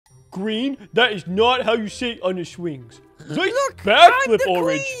Green, that is not how you sit on the swings. Nice Look, backflip, I'm the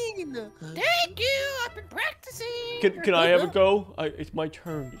Orange. queen. Thank you. I've been practicing. Can I have a go? It's my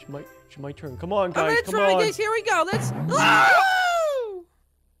turn. It's my turn. Come on, guys. I'm gonna try this. Here we go. Let's. Oh!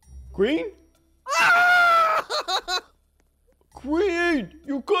 Green? Ah! Green,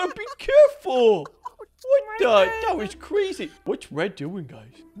 you gotta be careful. What the? That was crazy. What's Red doing,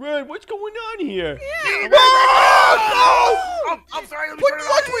 guys? Red, what's going on here? Yeah. Oh, no! I'm sorry.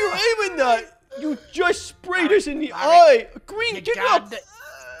 What were you aiming at? You just sprayed us in the eye. Green, get up.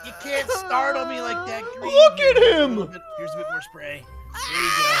 You can't startle me like that, Green. Look at him. Here's a bit more spray. There you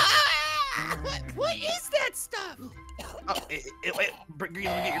go. What is that stuff? Oh, wait, Green,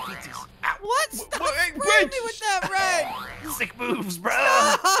 let me get your feetsies. Ow. What? Stop Hey, spraying Red, me with that, Red. Sick moves,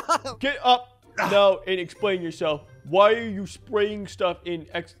 bro. Get up now and explain yourself. Why are you spraying stuff in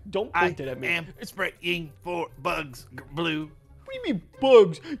X? Don't point it at me. I am spraying for bugs, Blue. What do you mean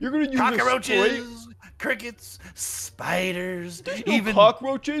bugs? You're gonna use Cockroaches, crickets, spiders, There's no even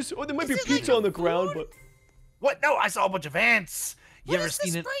cockroaches. Or there might be Is it pizza like on the a ground, food? but what? No, I saw a bunch of ants. You What ever does the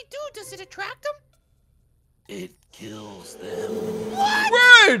seen it? spray do? Does it attract them? It kills them. What?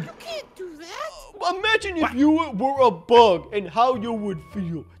 Red! You can't do that. Imagine if you were a bug and how you would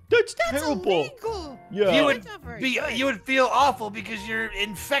feel. That's terrible. Illegal. Yeah. You That's not very would good. you would feel awful because you're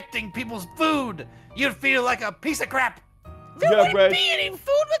infecting people's food. You'd feel like a piece of crap. There Yeah, wouldn't Red. be any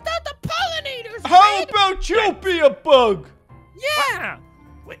food without the pollinators. How Red. about you be a bug? Yeah.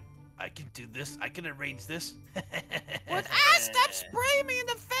 Wait, I can do this. I can arrange this. What? Stop spraying me in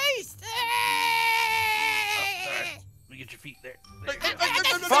the face. Oh, sorry. Let me get your feet there. There you go.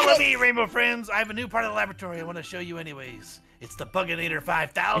 Follow me, Rainbow Friends. I have a new part of the laboratory I want to show you anyways. It's the Buginator It's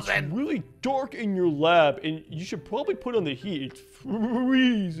 5000. really dark in your lab, and you should probably put on the heat. It's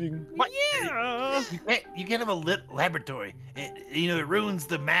freezing. What? Yeah. You can't have a lit laboratory. It ruins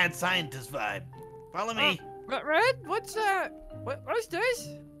the mad scientist vibe. Follow me. Red? What's What's this?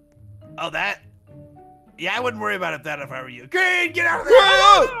 Oh, that? Yeah, I wouldn't worry about that if I were you. Green, get out of there!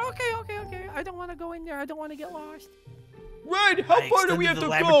 Oh, okay. I don't want to go in there. I don't want to get lost. Red, how I far do we have extended to the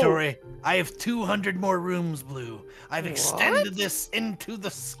go? laboratory. I have 200 more rooms, Blue. I've extended this into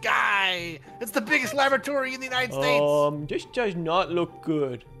the sky. It's the biggest laboratory in the United States. This does not look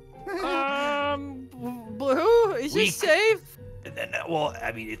good. Blue, is this safe? Well,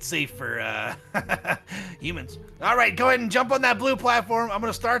 I mean, it's safe for humans. All right, go ahead and jump on that blue platform. I'm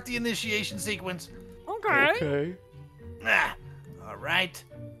going to start the initiation sequence. Okay. All right.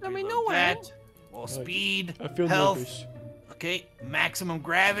 Let me Reload know when. that. Well, speed, I feel health. nervous. Okay, maximum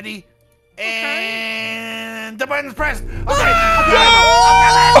gravity. And the button's pressed. Okay.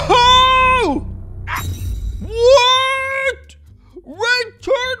 No! What? Red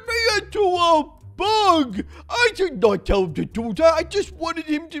turned me into a bug. I did not tell him to do that. I just wanted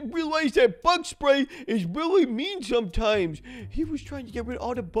him to realize that bug spray is really mean sometimes. He was trying to get rid of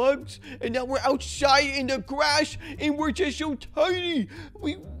all the bugs, and now we're outside in the grass, and we're just so tiny.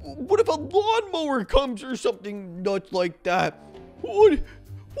 What if a lawnmower comes or something nuts like that? What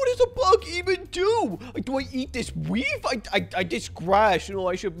does a bug even do? Do I eat this weave? This grass.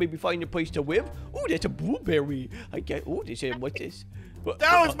 I should maybe find a place to live. Oh, that's a blueberry. What's this?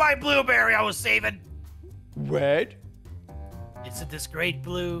 That was my blueberry I was saving. Red? Isn't this great,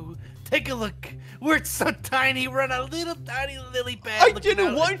 Blue? Take a look. We're so tiny. We're on a little tiny lily pad. I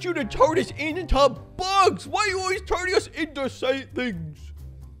didn't want you to turn us into bugs. Why are you always turning us into things?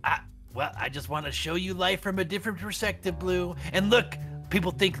 Well, I just want to show you life from a different perspective, Blue. And look,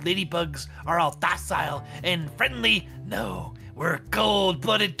 people think ladybugs are all docile and friendly. No, we're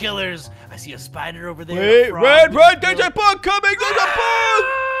cold-blooded killers. I see a spider over there. Wait, Red, there's a bug coming. There's a bug.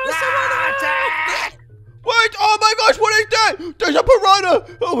 Attack! What? Oh my gosh, what is that? There's a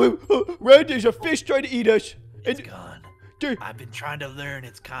piranha. Oh, Red, there's a fish trying to eat us. It's gone. I've been trying to learn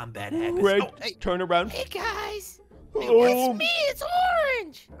its combat habits. Red, hey. turn around. Hey guys. Oh. It's me. It's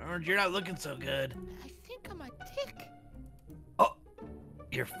Orange. Orange, you're not looking so good. I think I'm a tick. Oh,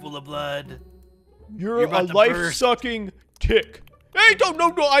 you're full of blood. You're a about to life-sucking tick. Hey,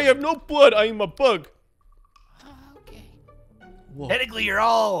 no, I have no blood. I am a bug. Okay. Whoa. Technically, you're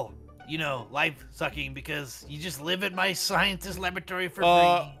all, life-sucking because you just live at my scientist laboratory for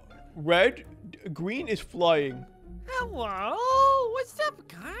free. Red, green is flying. Hello. What's up,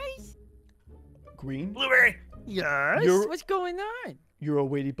 guys? Green, Blueberry. Yes. You're- What's going on? you're a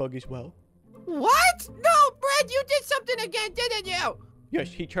ladybug as well. What? No, Brad, you did something again, didn't you?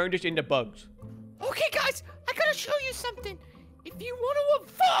 Yes, he turned us into bugs. Okay, guys, I gotta show you something. If you want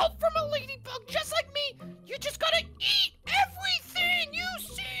to evolve from a ladybug just like me, you just gotta eat everything you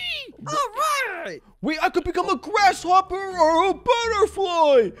see. All right. Wait, I could become a grasshopper or a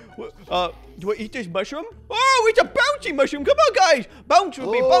butterfly. Do I eat this mushroom? Oh, it's a bouncy mushroom. Come on, guys. Bounce with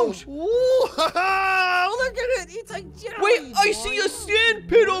me, bounce. Ooh, look at it. It's like jelly. Wait, I see a sand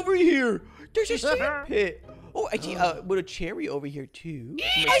pit over here. There's a sand pit. Oh, I see a little cherry over here, too.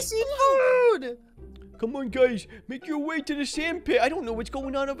 I see food. Come on, guys. Make your way to the sand pit. I don't know what's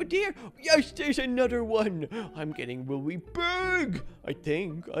going on over there. Yes, there's another one. I'm getting really big, I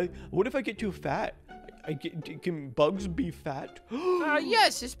think. What if I get too fat? Can bugs be fat?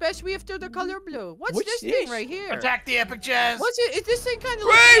 Yes, especially if they're the color blue. What's this thing right here? Attack the epic chest. What's it? Is this thing kind of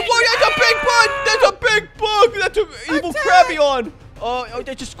Wait, what? That's a big bug! That's a big bug! That's an evil Crabion!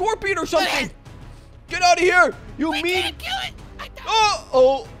 That's a scorpion or something! Get out of here! You mean... Can't kill it!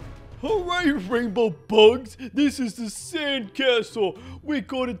 Uh-oh! Alright, rainbow bugs! This is the sand castle! We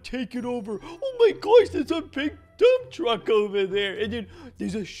gotta take it over! Oh my gosh, there's a big dump truck over there! And then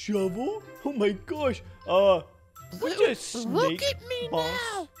there's a shovel? Oh my gosh! What's a snake, Look at me boss?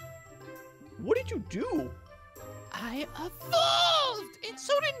 now! What did you do? I evolved! And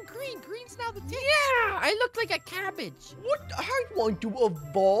so did Green. Green's now the Yeah! I look like a cabbage. What? I want to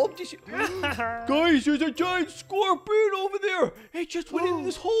evolve. Guys, there's a giant scorpion over there. It just went in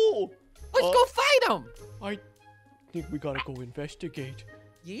this hole. Let's go fight him. I think we gotta go investigate.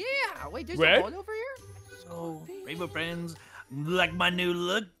 Yeah. Wait, there's Red? a one over here? So, rainbow friends, like my new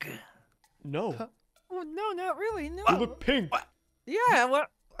look? No. Oh, no, not really. No. You look pink. What? Yeah, well...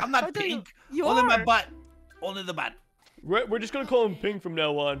 I'm not pink. You Only are. my butt. Only the butt. We're just gonna call him Pink from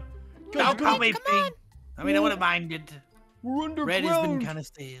now on. Don't call me come pink. on. I mean, I wouldn't minded. We're underground. Red has been kind of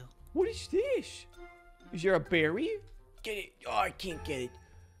stale. What is this? Is there a berry? Get it. Oh, I can't get it.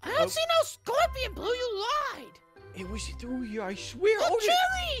 I don't see no scorpion, Blue. You lied. It was through here, I swear. No Oh,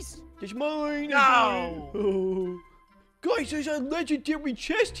 cherries. there's mine. No. Oh. Guys, there's a legendary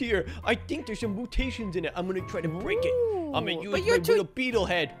chest here. I think there's some mutations in it. I'm gonna try to break it. I'm gonna use But my you're too- little beetle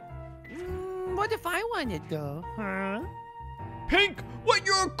head. What if I wanted though? Huh? Pink, what?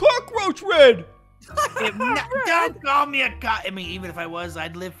 You're a cockroach, Red. Don't call me a I mean, even if I was,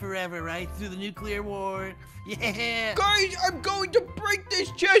 I'd live forever, right? Through the nuclear war. Yeah. Guys, I'm going to break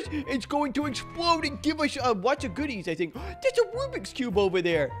this chest. It's going to explode and give us lots of goodies, I think. There's a Rubik's Cube over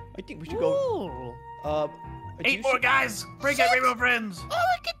there. I think we should go. Ooh. 8 more guys. Break it, rainbow friends. Oh,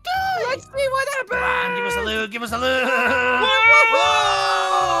 we can do it. Let's see what happens. Come on, give us a loot. Give us a loot.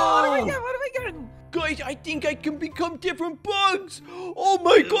 What do we get? What do we get? Guys, I think I can become different bugs. Oh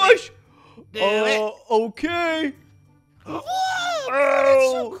my gosh. Do it. Okay. Whoa, Oh.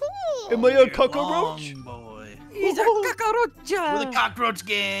 that's so cool. Am I a cockroach? Long boy. He's a cockroach. We're the cockroach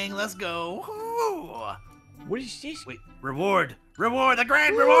gang. Let's go. Ooh. What is this? Wait, reward. Reward. The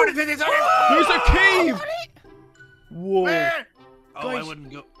grand reward is in this. There's a cave. Whoa. Where? Oh, I Guys,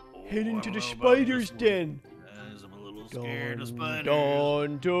 wouldn't go. Head into I the don't know about spider's this one. den. Guys, I'm a little scared of spiders.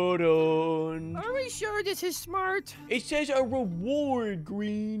 Dun, dun, dun. Are we sure this is smart? It says a reward,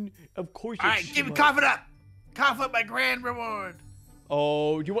 Green. Of course it's All right, give me smart. cough it up. Cough up my grand reward.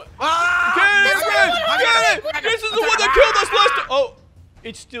 Oh, do you want... Ah! Get it, Red! I Get got it! This is the one that killed us last time! Oh,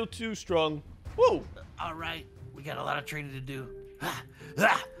 it's still too strong. Whoa. All right, we got a lot of training to do.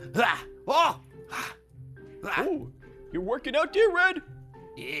 Oh! Oh, you're working out there, Red?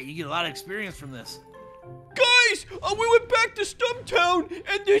 Yeah, you get a lot of experience from this. Guys, we went back to Stumptown,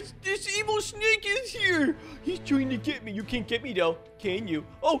 and this evil snake is here. He's trying to get me. You can't get me, though, can you?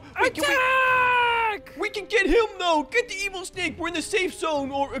 Oh, wait, Attack! we can get him, though. Get the evil snake. We're in the safe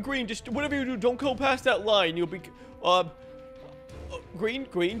zone, or Green. Just whatever you do, don't go past that line. You'll be,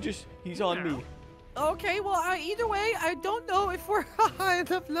 Green, just, he's on me. Okay, well, either way, I don't know if we're high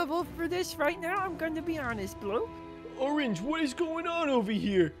enough level for this right now. I'm going to be honest, Blue. Orange, what is going on over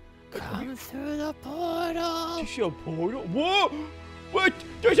here? Come through the portal. Is this a portal? Whoa! What?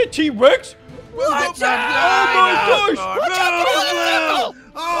 There's a T-Rex? Watch Oh my gosh!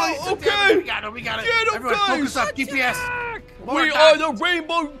 Oh, okay. We got him. We got it. Get him, Everyone, guys. focus up. GPS. Attack! More We attack. are the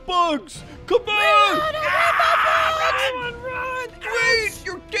Rainbow Bugs! Come on! Run! Wait,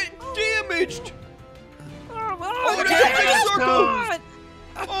 you're getting damaged! Oh, there's Okay, a big let's circle!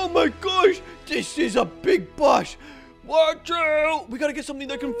 go. Oh my gosh! This is a big boss! Watch out! We gotta get something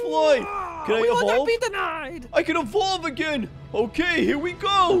that can fly! Can I we will not evolve? be denied. I can evolve again! Okay, here we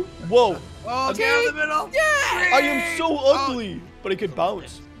go! Whoa! Oh, down the middle. Yeah! I am so ugly! But I can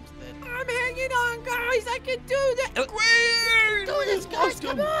bounce. I'm hanging on, guys. I can do that. Great! Do this, guys. Lost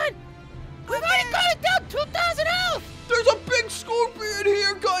Come him. on. We've already got it down 2,000 health. There's a big scorpion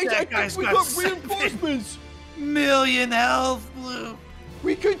here, guys! Yeah, I guys, think we guys. got reinforcements! million health, Blue.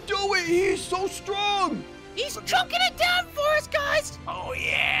 We can do it. He is so strong. He's chunking it down for us, guys. Oh,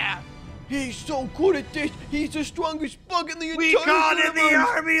 yeah. He's so good at this. He's the strongest bug in the We entire got in the universe.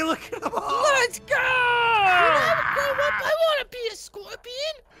 army. Look at them all. Let's go. I want to be a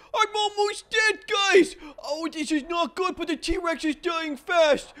scorpion. I'm almost dead, guys. Oh, this is not good, but the T-Rex is dying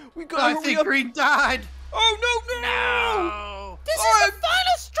fast. We gotta I hurry think up. Green died. Oh, no. No. This is the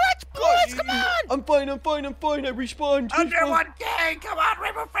final stretch, boys. Come on. I'm fine. I respawned. Under Respawn. 1K. Come on,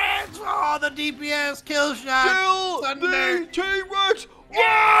 Rainbow Friends. Oh, the DPS kill shot. Kill Thunder. the T-Rex.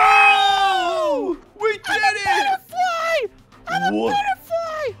 Whoa! We did it. Butterfly. I'm a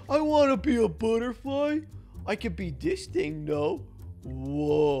butterfly. I want to be a butterfly. I could be this thing, though.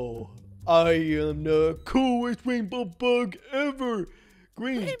 Whoa. I am the coolest rainbow bug ever.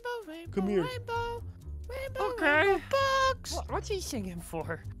 Green, Rainbow, come here. rainbow, Okay. rainbow bugs. What's he singing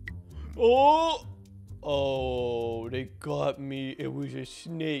for? Oh, they got me. It was a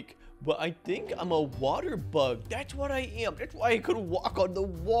snake. But I think I'm a water bug. That's what I am. That's why I could walk on the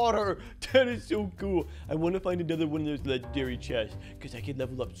water. That is so cool. I want to find another one of those legendary chests because I can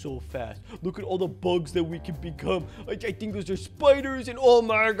level up so fast. Look at all the bugs that we can become. I think those are spiders and oh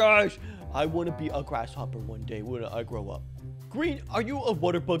my gosh. I want to be a grasshopper one day when I grow up. Green, are you a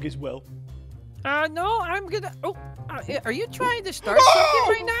water bug as well? No, I'm gonna. Oh, are you trying to start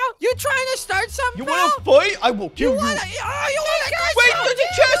something right now? You trying to start something? You want to fight? I will kill you. You wanna? Wait, there's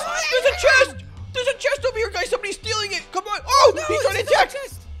a chest! There's a chest! There's a chest over here, guys! Somebody's stealing it! Come on! Oh, No, he's trying to it's attack! not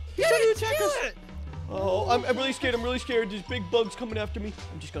just- He's trying to Steal attack us! it. Oh, I'm really scared. There's big bugs coming after me.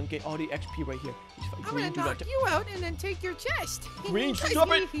 I'm just gonna get all the XP right here. He's fine. I'm Green, gonna do not knock you out and then take your chest. Green, stop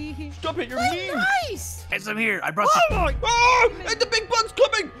it! Stop it! You're mean! Nice. Yes, I'm here. I brought Oh my! Oh! And the big bug's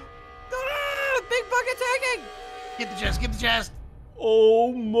coming! Ah, big bug attacking! Get the chest. Get the chest.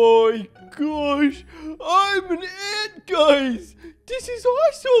 Oh my gosh! I'm an ant, guys! This is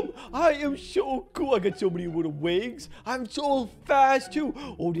awesome! I am so cool. I got so many little wings. I'm so fast too.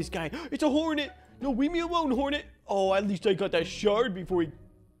 Oh, this guy. It's a hornet. No, leave me alone, hornet. Oh, at least I got that shard before he...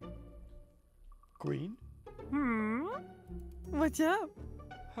 Green? What's up?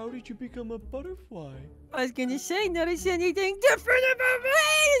 How did you become a butterfly? I was gonna say, notice anything different about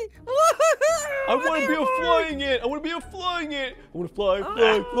me? I want to be a flying ant. I want to be a flying ant. I want to fly.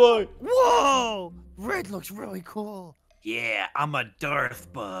 Whoa! Red looks really cool. Yeah, I'm a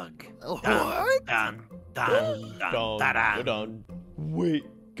Darth bug. What? Dun, dun, dun, dun, dun. Wait,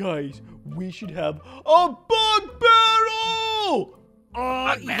 guys, we should have a bug battle! Yeah,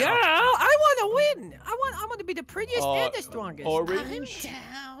 I want to win. I want to be the prettiest and the strongest. Orange.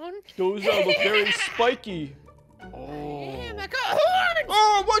 Down. Those look very spiky. Damn, I got horns.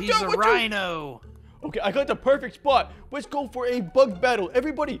 Oh, watch He's out, a watch out. rhino. Okay, I got the perfect spot. Let's go for a bug battle.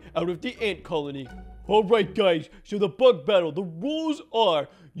 Everybody out of the ant colony. All right, guys. So the bug battle. The rules are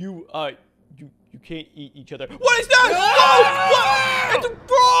you can't eat each other. What is that? Oh, what? It's a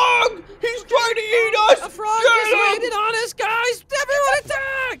frog! He's trying to eat us! A frog Get just him! landed on us, guys! Everyone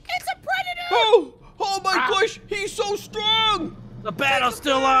attack! It's a predator. Oh my gosh! He's so strong! The battle's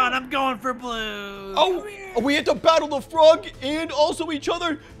still on. I'm going for blue. Oh, we have to battle the frog and also each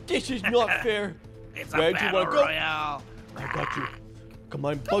other? This is not fair. It's a Where do you battle wanna go? royale. I got you. Come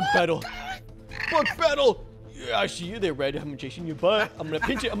on, bug battle. Bug battle! Yeah, I see you there, Red. I'm chasing your butt. I'm gonna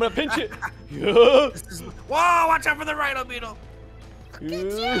pinch it. Yeah. Whoa, watch out for the rhino beetle. I'll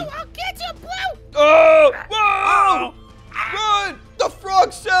get you, Blue. Oh! Whoa! Run! The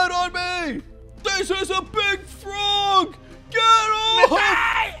frog sat on me! This is a big frog! Get off! All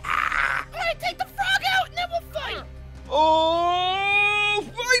right, take the frog out, and then we'll fight. Oh! I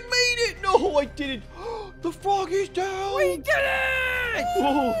made it! No, I didn't. The frog is down! We did it!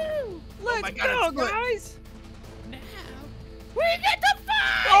 Oh. Let's my God, go, it's good. guys! Now we get to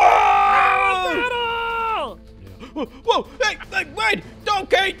fight. Oh! Battle! Whoa! Hey, Red!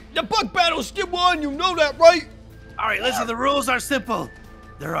 Okay, the bug battle's still on. You know that, right? All right, listen. The rules are simple.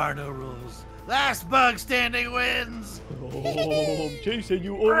 There are no rules. Last bug standing wins. Oh, I'm chasing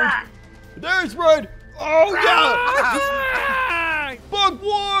you, Orange. There's Red. Oh yeah! Bug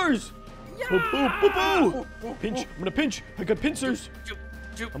wars! Pinch! I'm gonna pinch! I got pincers!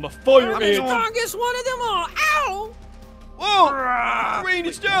 I'm a fire I'm the ant! strongest one of them all! Ow! Whoa! Green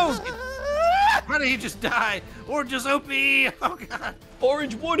is down! How did he just die? Or just OP? Oh god!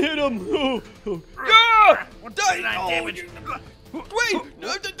 Orange one hit him! Yeah! Die! Damage. Wait!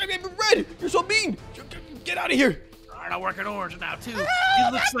 Red! You're so mean! Get out of here! Alright, I'll work an orange now too.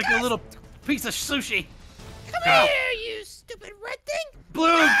 He looks like a little piece of sushi. Come here, you stupid red thing.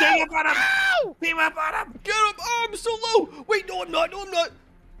 Blue, team up on him! Team up on him! Get him! Oh, I'm so low! Wait, no, I'm not! No, I'm not!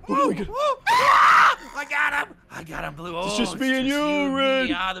 Oh my god! I got him! I got him, Blue. Oh, It's just me and you, Red.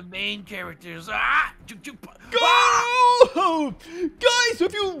 The main characters. Go! Guys,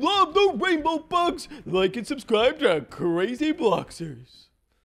 if you love the rainbow bugs, like and subscribe to Crazy Bloxers.